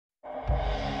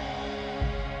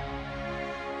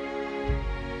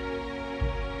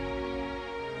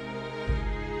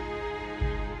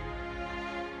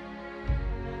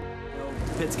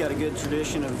Pitt's got a good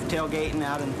tradition of tailgating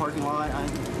out in the parking lot.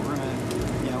 We're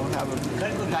gonna, have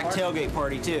a packed tailgate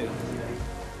party too.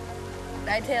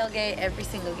 I tailgate every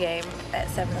single game at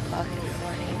 7 o'clock in the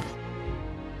morning.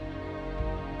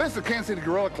 This is the Kansas City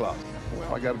Gorilla Club.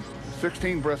 Well, I got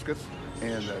 16 briskets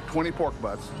and 20 pork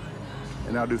butts,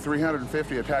 and I'll do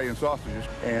 350 Italian sausages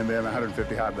and then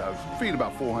 150 hot dogs. Feed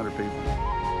about 400 people.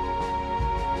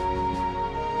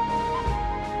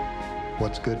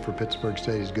 What's good for Pittsburg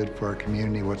State is good for our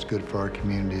community. What's good for our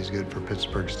community is good for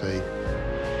Pittsburg State.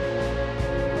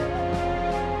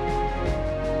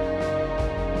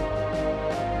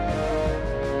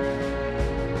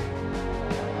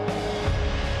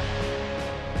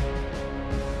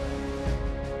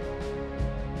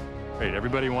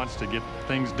 Everybody wants to get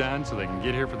things done so they can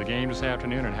get here for the game this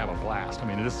afternoon and have a blast. I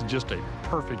mean, this is just a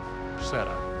perfect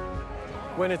setup.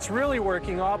 When it's really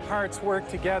working, all parts work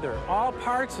together. All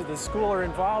parts of the school are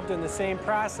involved in the same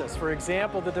process. For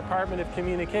example, the Department of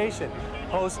Communication,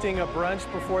 hosting a brunch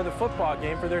before the football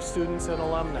game for their students and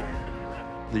alumni.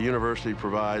 The university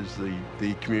provides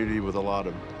the community with a lot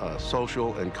of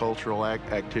social and cultural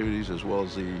activities, as well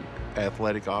as the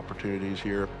athletic opportunities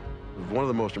here. One of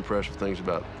the most impressive things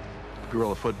about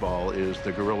Gorilla football is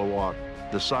the Gorilla Walk.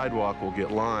 The sidewalk will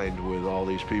get lined with all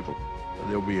these people.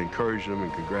 They'll be encouraging them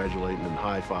and congratulating and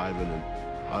high-fiving, and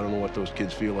I don't know what those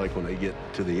kids feel like when they get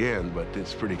to the end, but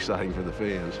it's pretty exciting for the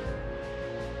fans.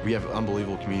 We have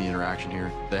unbelievable community interaction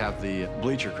here. They have the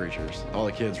bleacher creatures. All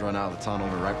the kids run out of the tunnel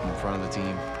and right in front of the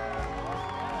team.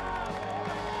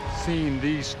 Seeing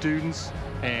these students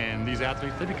and these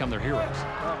athletes, they become their heroes.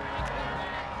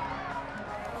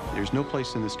 There's no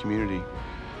place in this community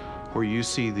where you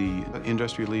see the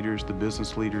industry leaders, the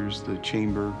business leaders, the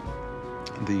chamber,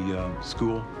 the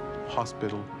school,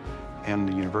 hospital, and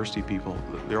the university people.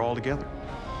 They're all together.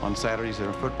 On Saturdays at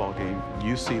a football game,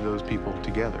 you see those people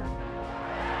together.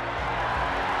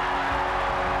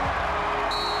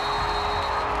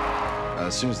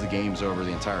 As soon as the game's over,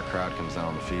 the entire crowd comes down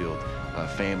on the field.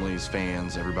 Families,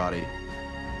 fans, everybody.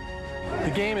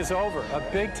 The game is over, a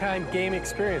big-time game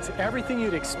experience. Everything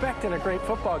you'd expect in a great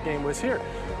football game was here,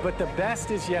 but the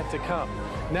best is yet to come.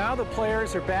 Now the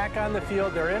players are back on the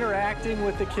field, they're interacting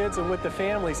with the kids and with the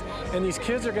families, and these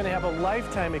kids are going to have a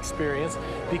lifetime experience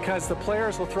because the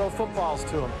players will throw footballs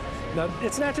to them. Now,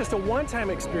 it's not just a one-time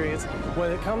experience.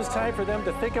 When it comes time for them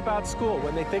to think about school,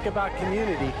 when they think about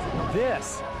community,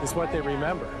 this is what they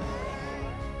remember.